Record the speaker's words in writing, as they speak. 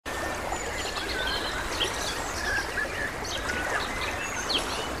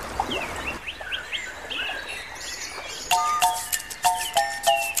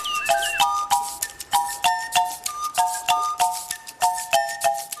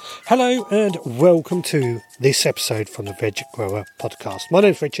Hello and welcome to this episode from the Veg Grower Podcast. My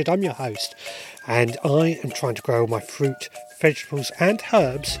name's Richard, I'm your host, and I am trying to grow my fruit, vegetables and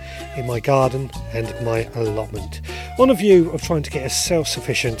herbs in my garden and my allotment, on a view of trying to get as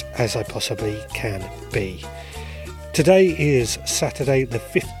self-sufficient as I possibly can be. Today is Saturday the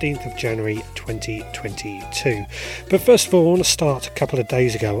 15th of January 2022, but first of all I want to start a couple of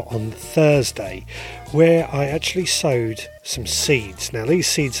days ago on Thursday where I actually sowed some seeds. Now these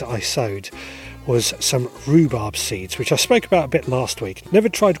seeds that I sowed was some rhubarb seeds, which I spoke about a bit last week. Never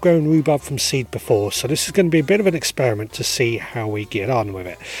tried growing rhubarb from seed before, so this is going to be a bit of an experiment to see how we get on with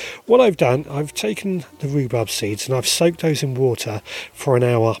it. What I've done, I've taken the rhubarb seeds and I've soaked those in water for an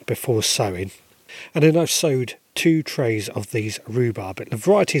hour before sowing, and then I've sowed 2 trays of these rhubarb. The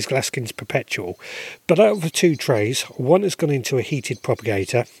variety is Glaskins Perpetual, but out of the 2 trays, one has gone into a heated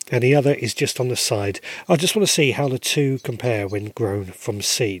propagator and the other is just on the side. I just want to see how the two compare when grown from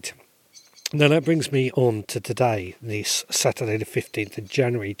seed. Now that brings me on to today, this Saturday the 15th of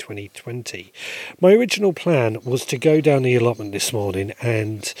January 2020. My original plan was to go down the allotment this morning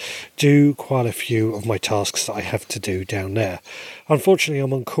and do quite a few of my tasks that I have to do down there. Unfortunately,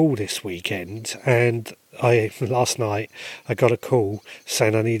 I'm on call this weekend, and last night I got a call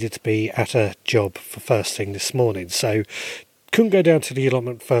saying I needed to be at a job for first thing this morning, so couldn't go down to the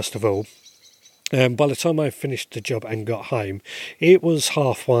allotment first of all. By the time I finished the job and got home, it was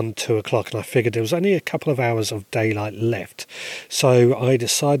 1:30, 2 o'clock, and I figured there was only a couple of hours of daylight left. So I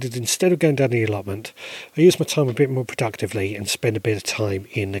decided, instead of going down the allotment, I used my time a bit more productively and spend a bit of time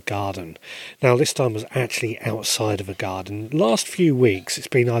in the garden. Now this time was actually outside of a garden. Last few weeks it's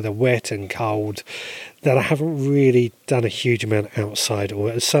been either wet and cold that I haven't really done a huge amount outside,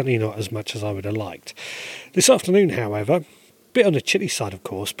 or certainly not as much as I would have liked. This afternoon, however, bit on the chilly side of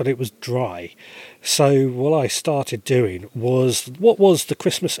course, but it was dry. So what I started doing was what was the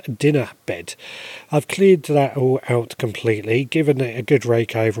Christmas dinner bed. I've cleared that all out completely, given it a good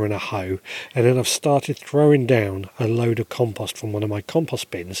rake over and a hoe, and then I've started throwing down a load of compost from one of my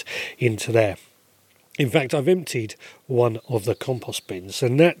compost bins into there. In fact, I've emptied one of the compost bins,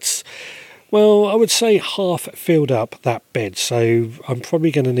 and that's, well, I would say half filled up that bed, so I'm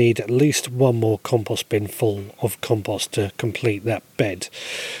probably going to need at least one more compost bin full of compost to complete that bed.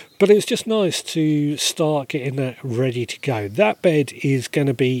 But it's just nice to start getting that ready to go. That bed is going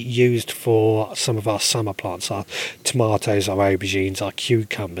to be used for some of our summer plants, our tomatoes, our aubergines, our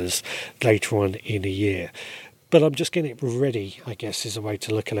cucumbers later on in the year. But I'm just getting it ready, I guess is a way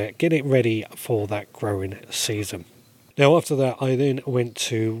to look at it, getting it ready for that growing season. Now after that I then went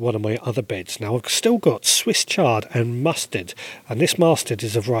to one of my other beds. Now I've still got Swiss chard and mustard, and this mustard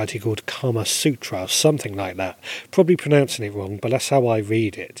is a variety called Kama Sutra or something like that. Probably pronouncing it wrong, but that's how I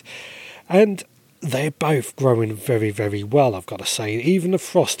read it. And they're both growing very, very well, I've got to say. Even the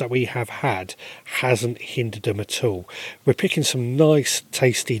frost that we have had hasn't hindered them at all. We're picking some nice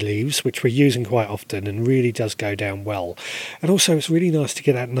tasty leaves, which we're using quite often and really does go down well. And also it's really nice to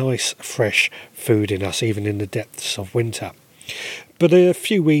get that nice fresh food in us, even in the depths of winter. But there are a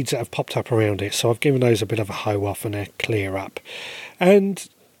few weeds that have popped up around it, so I've given those a bit of a hoe off and they're clear up. And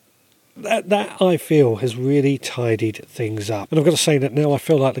that I feel has really tidied things up. And I've got to say that now I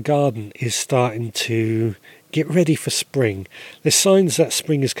feel like the garden is starting to get ready for spring. There's signs that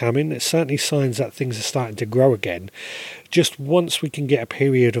spring is coming. There's certainly signs that things are starting to grow again. Just once we can get a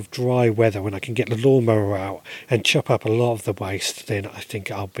period of dry weather when I can get the lawnmower out and chop up a lot of the waste, then I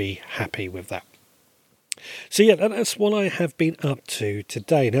think I'll be happy with that. So yeah, that's what I have been up to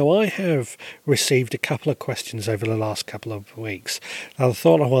today. Now I have received a couple of questions over the last couple of weeks that I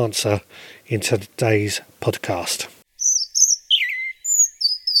thought I'll answer in today's podcast.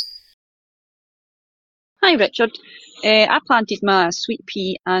 Hi Richard, I planted my sweet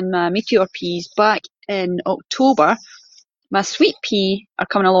pea and my meteor peas back in October. My sweet pea are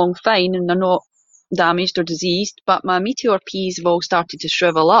coming along fine and they're not damaged or diseased, but my meteor peas have all started to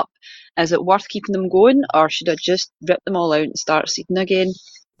shrivel up. Is it worth keeping them going, or should I just rip them all out and start seeding again?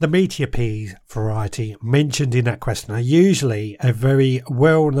 The meteor peas variety mentioned in that question are usually a very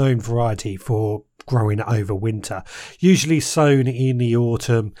well-known variety for growing over winter, usually sown in the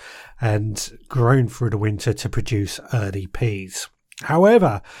autumn and grown through the winter to produce early peas.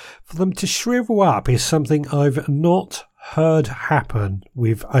 However, for them to shrivel up is something I've not heard happen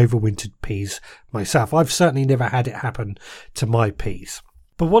with overwintered peas myself. I've certainly never had it happen to my peas.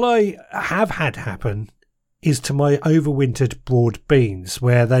 But what I have had happen is to my overwintered broad beans,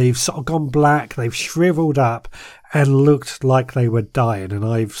 where they've sort of gone black, they've shriveled up and looked like they were dying. And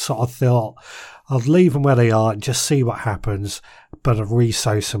I've sort of thought, I'll leave them where they are and just see what happens, but I'll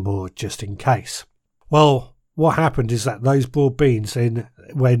re-sow some more just in case. Well, what happened is that those broad beans then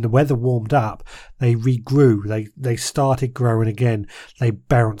when the weather warmed up, they regrew. They started growing again. They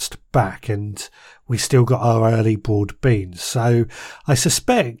bounced back, and we still got our early broad beans. So I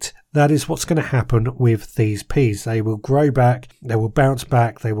suspect that is what's going to happen with these peas. They will grow back, they will bounce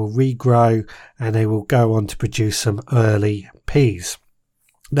back, they will regrow, and they will go on to produce some early peas.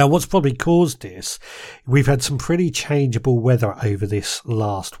 Now, what's probably caused this, we've had some pretty changeable weather over this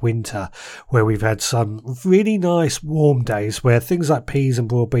last winter, where we've had some really nice warm days where things like peas and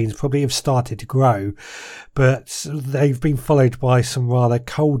broad beans probably have started to grow, but they've been followed by some rather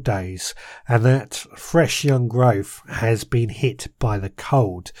cold days, and that fresh young growth has been hit by the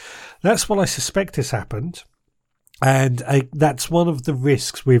cold. That's what I suspect has happened. And that's one of the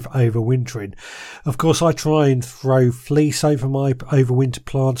risks with overwintering. Of course, I try and throw fleece over my overwinter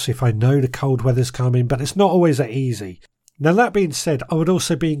plants if I know the cold weather's coming, but it's not always that easy. Now, that being said, I would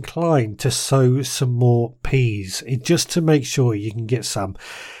also be inclined to sow some more peas, just to make sure you can get some.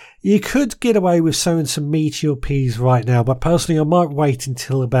 You could get away with sowing some meteor peas right now, but personally I might wait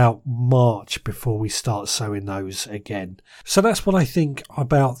until about March before we start sowing those again. So that's what I think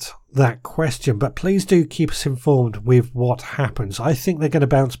about that question, but please do keep us informed with what happens. I think they're going to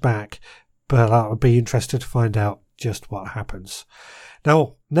bounce back, but I would be interested to find out just what happens.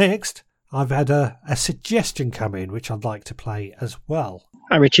 Now, next, I've had a suggestion come in, which I'd like to play as well.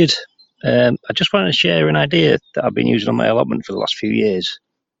 Hi, Richard. I just wanted to share an idea that I've been using on my allotment for the last few years.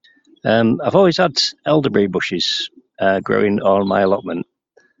 I've always had elderberry bushes growing on my allotment,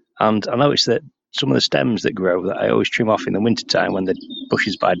 and I noticed that some of the stems that grow that I always trim off in the wintertime when the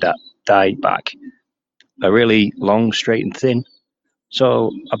bushes die back are really long, straight and thin.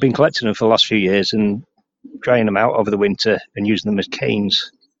 So I've been collecting them for the last few years and drying them out over the winter and using them as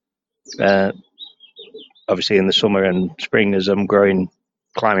canes. Obviously in the summer and spring as I'm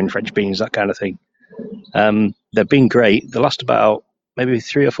climbing French beans, that kind of thing. They've been great. They last about maybe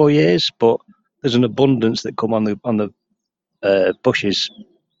 3 or 4 years, but there's an abundance that come on the bushes,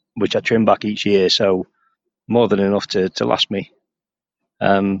 which I trim back each year, so more than enough to last me.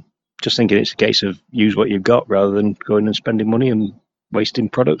 Just thinking it's a case of use what you've got rather than going and spending money and wasting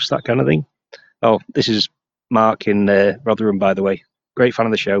products, that kind of thing. Oh, this is Mark in Rotherham, by the way. Great fan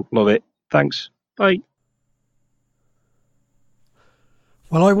of the show. Love it. Thanks. Bye.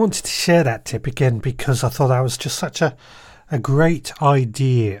 Well, I wanted to share that tip again because I thought that was just such a great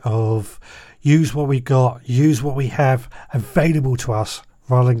idea of use what we got, use what we have available to us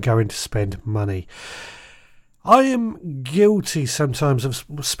rather than going to spend money. I am guilty sometimes of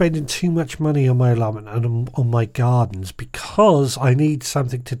spending too much money on my allotment and on my gardens because I need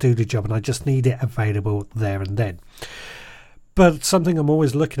something to do the job and I just need it available there and then. But something I'm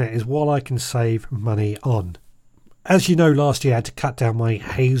always looking at is what I can save money on. As you know, last year I had to cut down my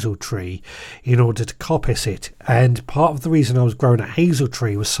hazel tree in order to coppice it, and part of the reason I was growing a hazel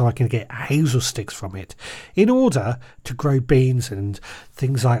tree was so I can get hazel sticks from it in order to grow beans and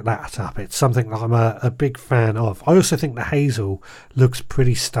things like that up. It's something that I'm a big fan of. I also think the hazel looks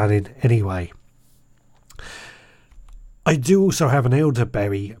pretty stunning anyway. I do also have an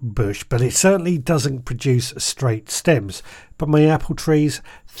elderberry bush, but it certainly doesn't produce straight stems. But my apple trees,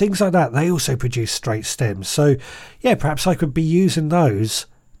 things like that, they also produce straight stems. So, yeah, perhaps I could be using those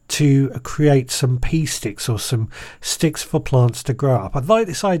to create some pea sticks or some sticks for plants to grow up. I like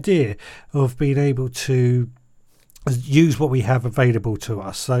this idea of being able to use what we have available to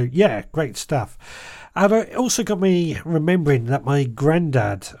us. So, yeah, great stuff. And it also got me remembering that my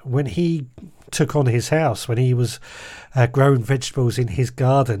granddad, when he took on his house, when he was growing vegetables in his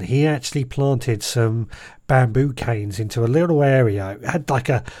garden, he actually planted some bamboo canes into a little area. It had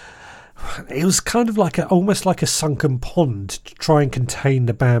it was kind of almost like a sunken pond to try and contain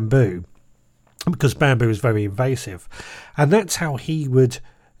the bamboo, because bamboo is very invasive, and that's how he would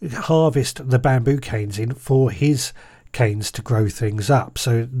harvest the bamboo canes in for his canes to grow things up.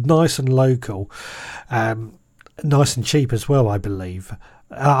 So nice and local, nice and cheap as well, I believe.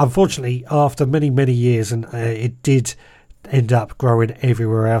 Unfortunately, after many years, and it did end up growing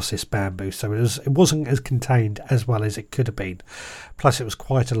everywhere else, this bamboo, so it wasn't as contained as well as it could have been. Plus, it was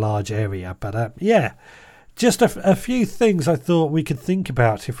quite a large area. But yeah, just a few things I thought we could think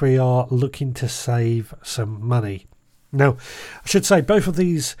about if we are looking to save some money. Now, I should say that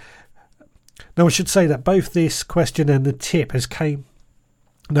both this question and the tip has came.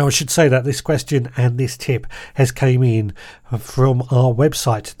 Now, I should say that this question and this tip has came in from our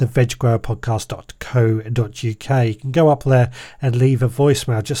website, theveggrowerpodcast.co.uk. You can go up there and leave a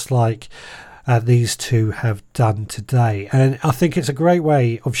voicemail just like these two have done today. And I think it's a great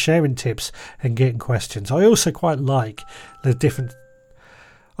way of sharing tips and getting questions. I also quite like the different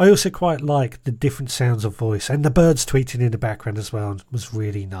I also quite like the different sounds of voice, and the birds tweeting in the background as well was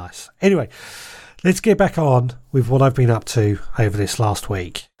really nice. Anyway, let's get back on with what I've been up to over this last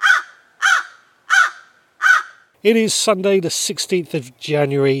week. It is Sunday the 16th of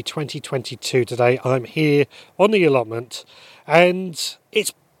January 2022 today. I'm here on the allotment and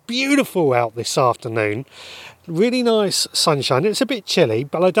it's beautiful out this afternoon. Really nice sunshine. It's a bit chilly,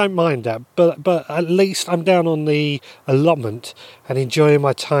 but I don't mind that. But at least I'm down on the allotment and enjoying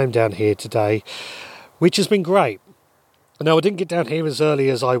my time down here today, which has been great. Now, I didn't get down here as early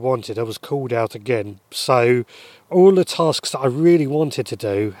as I wanted. I was called out again. So all the tasks that I really wanted to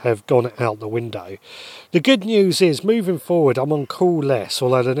do have gone out the window. The good news is, moving forward, I'm on call less,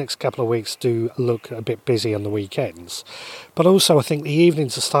 although the next couple of weeks do look a bit busy on the weekends. But also, I think the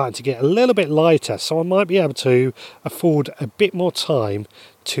evenings are starting to get a little bit lighter, so I might be able to afford a bit more time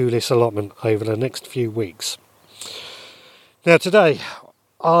to this allotment over the next few weeks. Now, today,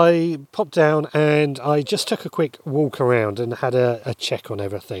 I popped down and I just took a quick walk around and had a check on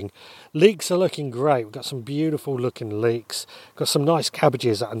everything. Leeks are looking great. We've got some beautiful looking leeks. Got some nice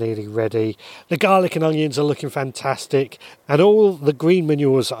cabbages that are nearly ready. The garlic and onions are looking fantastic. And all the green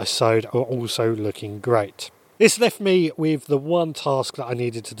manures that I sowed are also looking great. This left me with the one task that I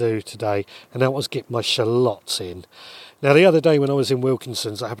needed to do today, and that was get my shallots in. Now, the other day when I was in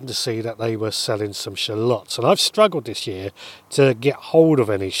Wilkinson's, I happened to see that they were selling some shallots, and I've struggled this year to get hold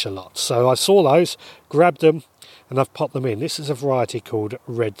of any shallots. So I saw those, grabbed them, and I've popped them in. This is a variety called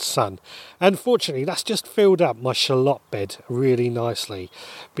Red Sun. And fortunately, that's just filled up my shallot bed really nicely,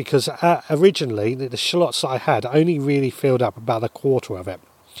 because originally the shallots that I had only really filled up about a quarter of it.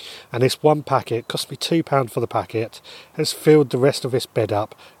 And this one packet, cost me £2 for the packet, has filled the rest of this bed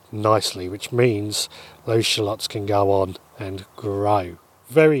up nicely, which means those shallots can go on and grow.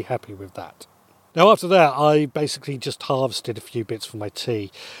 Very happy with that. Now, after that, I basically just harvested a few bits for my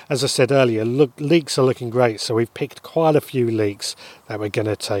tea. As I said earlier, leeks are looking great, so we've picked quite a few leeks that we're going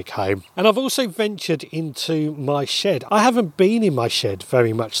to take home. And I've also ventured into my shed. I haven't been in my shed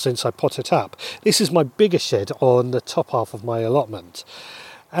very much since I put it up. This is my bigger shed on the top half of my allotment.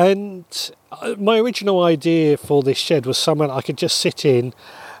 And my original idea for this shed was somewhere I could just sit in,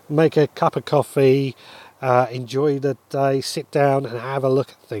 make a cup of coffee, enjoy the day, sit down and have a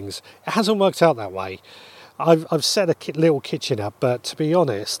look at things. It hasn't worked out that way. I've set a little kitchen up, but to be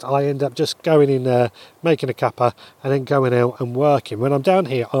honest, I end up just going in there, making a cuppa, and then going out and working. When I'm down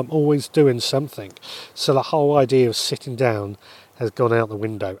here, I'm always doing something. So the whole idea of sitting down has gone out the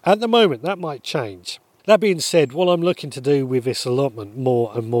window. At the moment, that might change. That being said, what I'm looking to do with this allotment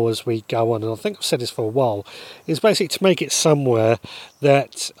more and more as we go on, and I think I've said this for a while, is basically to make it somewhere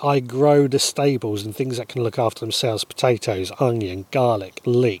that I grow the staples and things that can look after themselves: potatoes, onion, garlic,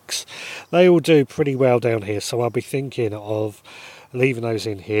 leeks. They all do pretty well down here, so I'll be thinking of leaving those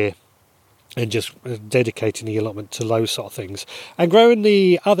in here and just dedicating the allotment to those sort of things, and growing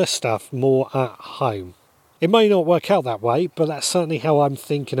the other stuff more at home. It may not work out that way, but that's certainly how I'm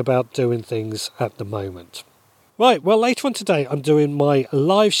thinking about doing things at the moment. Right, well, later on today I'm doing my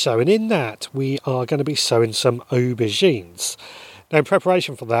live show, and in that we are going to be sowing some aubergines. Now, in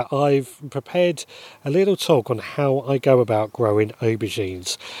preparation for that, I've prepared a little talk on how I go about growing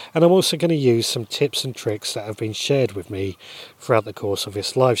aubergines, and I'm also going to use some tips and tricks that have been shared with me throughout the course of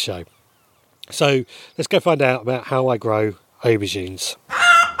this live show. So let's go find out about how I grow aubergines.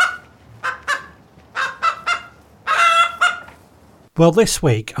 Well, this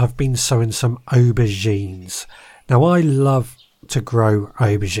week I've been sowing some aubergines. Now, I love to grow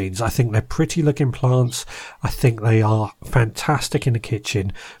aubergines. I think they're pretty looking plants. I think they are fantastic in the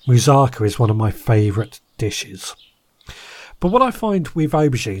kitchen. Moussaka is one of my favourite dishes. But what I find with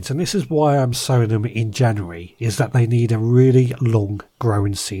aubergines, and this is why I'm sowing them in January, is that they need a really long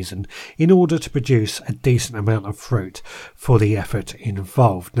growing season in order to produce a decent amount of fruit for the effort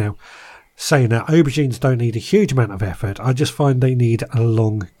involved. Now, saying that aubergines don't need a huge amount of effort, I just find they need a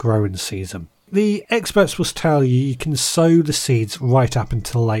long growing season. The experts will tell you can sow the seeds right up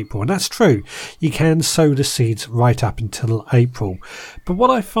until April, and that's true. You can sow the seeds right up until April. But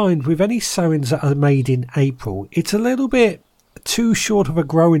what I find with any sowings that are made in April, it's a little bit too short of a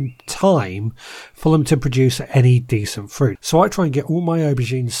growing time for them to produce any decent fruit. So I try and get all my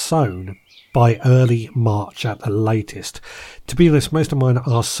aubergines sown by early March at the latest. To be honest, most of mine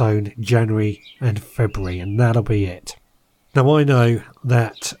are sown January and February, and that'll be it. Now, I know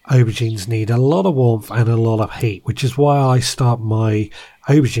that aubergines need a lot of warmth and a lot of heat, which is why I start my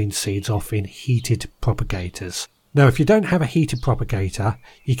aubergine seeds off in heated propagators. Now, if you don't have a heated propagator,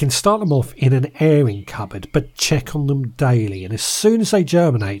 you can start them off in an airing cupboard, but check on them daily. And as soon as they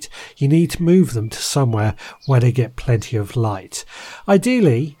germinate, you need to move them to somewhere where they get plenty of light.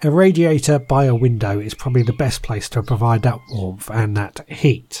 Ideally, a radiator by a window is probably the best place to provide that warmth and that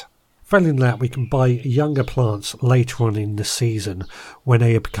heat. Failing that, we can buy younger plants later on in the season when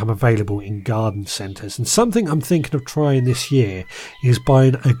they become available in garden centres. And something I'm thinking of trying this year is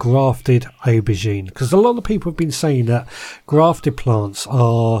buying a grafted aubergine, because a lot of people have been saying that grafted plants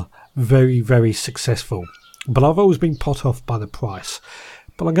are very, very successful. But I've always been put off by the price.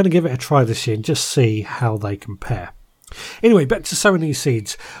 But I'm going to give it a try this year and just see how they compare. Anyway, back to sowing these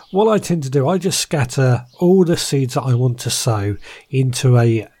seeds. What I tend to do, I just scatter all the seeds that I want to sow into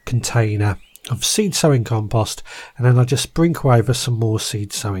a container of seed sowing compost, and then I just sprinkle over some more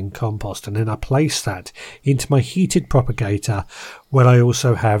seed sowing compost, and then I place that into my heated propagator where I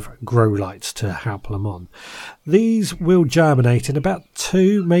also have grow lights to help them on. These will germinate in about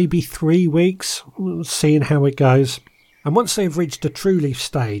 2, maybe 3 weeks, seeing how it goes. And once they've reached the true leaf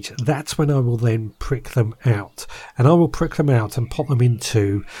stage, that's when I will then prick them out. And I will prick them out and pop them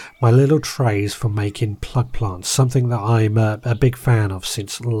into my little trays for making plug plants, something that I'm a big fan of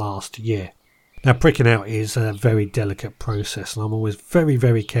since last year. Now, pricking out is a very delicate process, and I'm always very,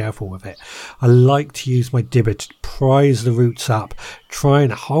 very careful with it. I like to use my dibber to prise the roots up, try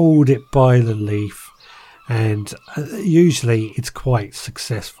and hold it by the leaf, and usually it's quite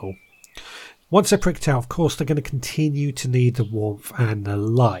successful. Once they're pricked out, of course, they're going to continue to need the warmth and the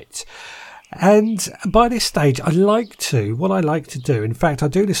light. And by this stage, what I like to do, in fact, I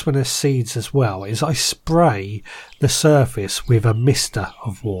do this when there's seeds as well, is I spray the surface with a mister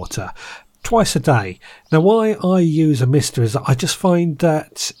of water twice a day. Now, why I use a mister is that I just find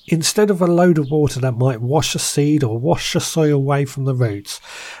that instead of a load of water that might wash a seed or wash the soil away from the roots,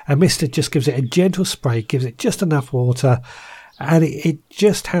 a mister just gives it a gentle spray, gives it just enough water, and it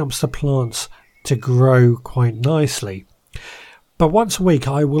just helps the plants to grow quite nicely. But once a week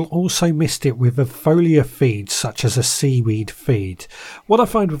I will also mist it with a foliar feed such as a seaweed feed. What I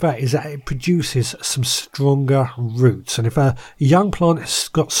find with that is that it produces some stronger roots, and if a young plant has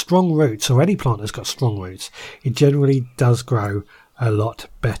got strong roots, or any plant has got strong roots, it generally does grow a lot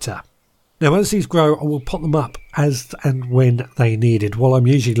better. Now, as these grow, I will pot them up as and when they needed. What I'm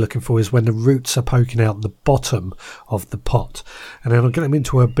usually looking for is when the roots are poking out the bottom of the pot. And then I'll get them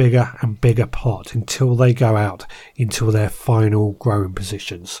into a bigger and bigger pot until they go out into their final growing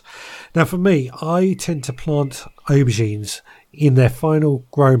positions. Now, for me, I tend to plant aubergines in their final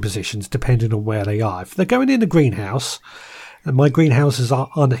growing positions depending on where they are. If they're going in the greenhouse, and my greenhouses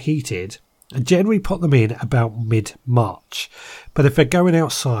are unheated, I generally put them in about mid-March. But if they're going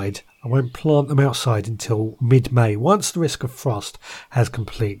outside, I won't plant them outside until mid-May, once the risk of frost has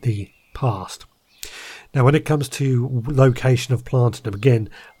completely passed. Now, when it comes to location of planting them, again,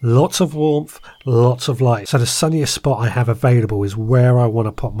 lots of warmth, lots of light. So the sunniest spot I have available is where I want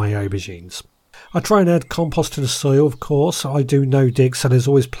to put my aubergines. I try and add compost to the soil, of course. I do no dig, so there's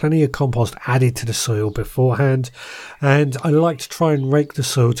always plenty of compost added to the soil beforehand. And I like to try and rake the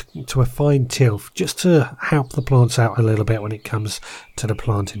soil to a fine tilth, just to help the plants out a little bit when it comes to the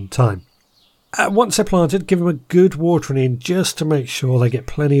planting time. Once they're planted, give them a good watering in just to make sure they get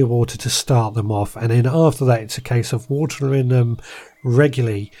plenty of water to start them off. And then after that, it's a case of watering them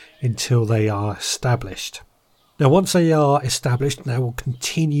regularly until they are established. Now, once they are established, they will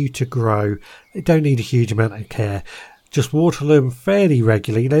continue to grow. They don't need a huge amount of care. Just water them fairly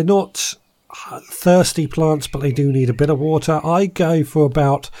regularly. They're not thirsty plants, but they do need a bit of water. I go for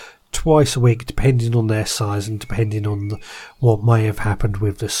about twice a week, depending on their size and depending on what may have happened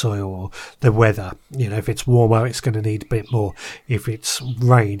with the soil or the weather. You know, if it's warmer, it's going to need a bit more. If it's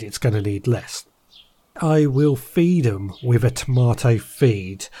rained, it's going to need less. I will feed them with a tomato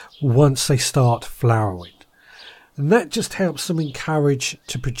feed once they start flowering. And that just helps them encourage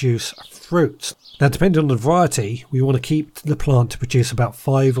to produce fruits. Now, depending on the variety, we want to keep the plant to produce about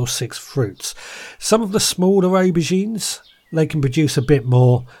 5 or 6 fruits. Some of the smaller aubergines, they can produce a bit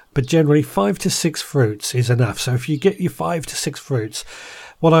more, but generally 5 to 6 fruits is enough. So if you get your 5 to 6 fruits,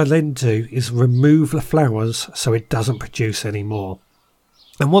 what I then do is remove the flowers so it doesn't produce any more.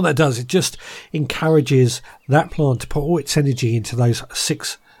 And what that does, it just encourages that plant to put all its energy into those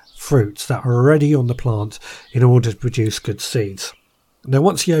 6 fruits that are already on the plant in order to produce good seeds. Now,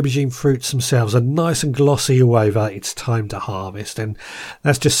 once the aubergine fruits themselves are nice and glossy all over, it's time to harvest, and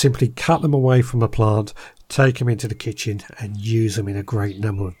that's just simply cut them away from the plant, take them into the kitchen and use them in a great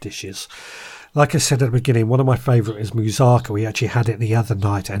number of dishes. Like I said at the beginning, one of my favourite is moussaka. We actually had it the other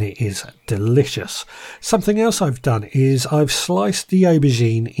night and it is delicious. Something else I've done is I've sliced the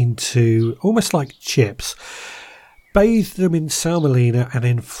aubergine into almost like chips. bathed them in salmonella and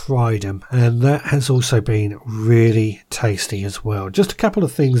then fried them, and that has also been really tasty as well. Just a couple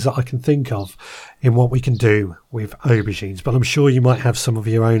of things that I can think of in what we can do with aubergines, but I'm sure you might have some of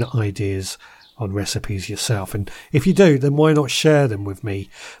your own ideas on recipes yourself, and if you do, then why not share them with me?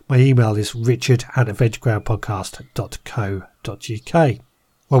 My email is richard@veggrowerpodcast.co.uk.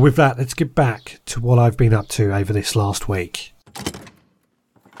 Well, with that, let's get back to what I've been up to over this last week.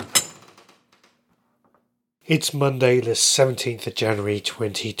 It's Monday the 17th of January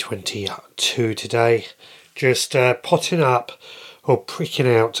 2022 today. Just potting up or pricking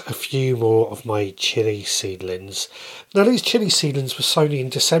out a few more of my chilli seedlings. Now, these chilli seedlings were sown in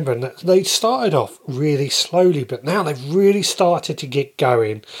December and they started off really slowly, but now they've really started to get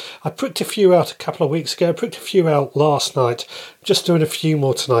going. I put a few out a couple of weeks ago, I put a few out last night, just doing a few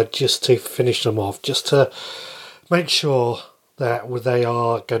more tonight just to finish them off, just to make sure that they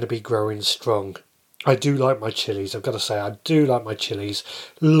are going to be growing strong. I do like my chilies, I've got to say, I do like my chilies.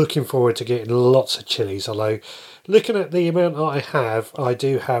 Looking forward to getting lots of chilies, although looking at the amount that I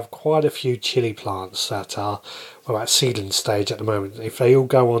do have quite a few chili plants that are at seedling stage at the moment. If they all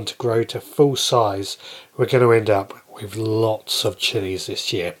go on to grow to full size, we're going to end up with lots of chilies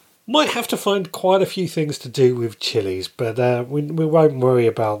this year. Might have to find quite a few things to do with chilies, but we won't worry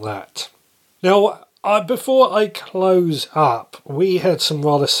about that. Now, before I close up, we had some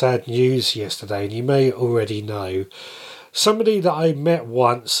rather sad news yesterday, and you may already know. Somebody that I met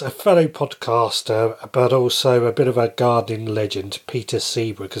once, a fellow podcaster, but also a bit of a gardening legend, Peter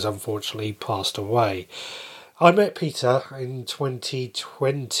Seabrook, has unfortunately passed away. I met Peter in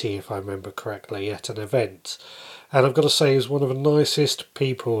 2020, if I remember correctly, at an event. And I've got to say, he was one of the nicest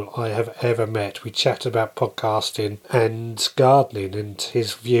people I have ever met. We chatted about podcasting and gardening and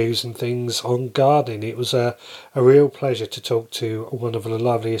his views and things on gardening. It was a real pleasure to talk to one of the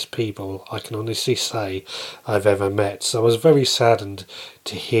loveliest people I can honestly say I've ever met. So I was very saddened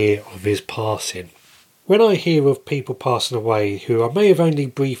to hear of his passing. When I hear of people passing away who I may have only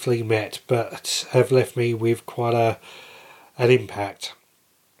briefly met but have left me with quite an impact,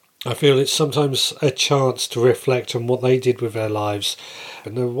 I feel it's sometimes a chance to reflect on what they did with their lives.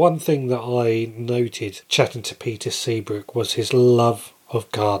 And the one thing that I noted chatting to Peter Seabrook was his love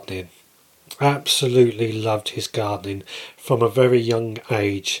of gardening. Absolutely loved his gardening from a very young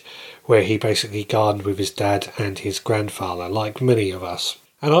age, where he basically gardened with his dad and his grandfather, like many of us.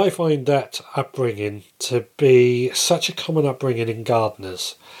 And I find that upbringing to be such a common upbringing in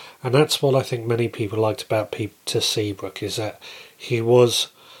gardeners. And that's what I think many people liked about Peter Seabrook, is that he was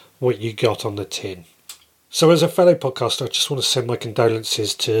what you got on the tin. So as a fellow podcaster, I just want to send my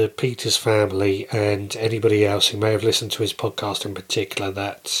condolences to Peter's family and anybody else who may have listened to his podcast in particular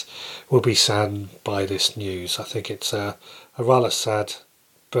that will be saddened by this news. I think it's a rather sad,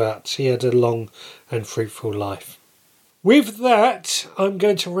 but he had a long and fruitful life. With that, I'm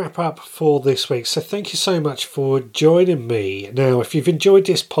going to wrap up for this week. So thank you so much for joining me. Now, if you've enjoyed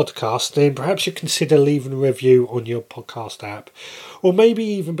this podcast, then perhaps you consider leaving a review on your podcast app, or maybe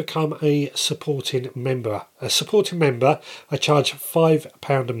even become a supporting member. A supporting member, I charge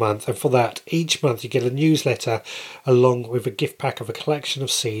 £5 a month, and for that, each month you get a newsletter along with a gift pack of a collection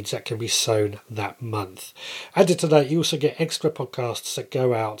of seeds that can be sown that month. Added to that, you also get extra podcasts that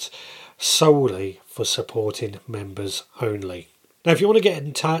go out solely for supporting members only. Now, if you want to get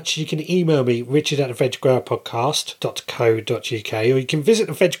in touch, you can email me, richard@veggrowerpodcast.co.uk, or you can visit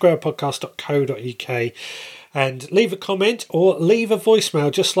the veggrowerpodcast.co.uk and leave a comment or leave a voicemail,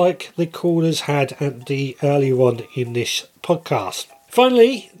 just like the callers had at the earlier on in this podcast.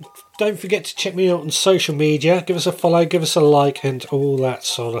 Finally, don't forget to check me out on social media. Give us a follow, give us a like, and all that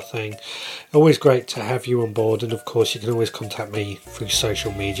sort of thing. Always great to have you on board, and of course you can always contact me through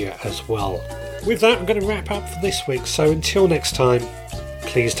social media as well. With that, I'm going to wrap up for this week, so until next time,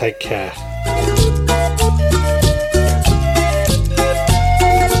 please take care.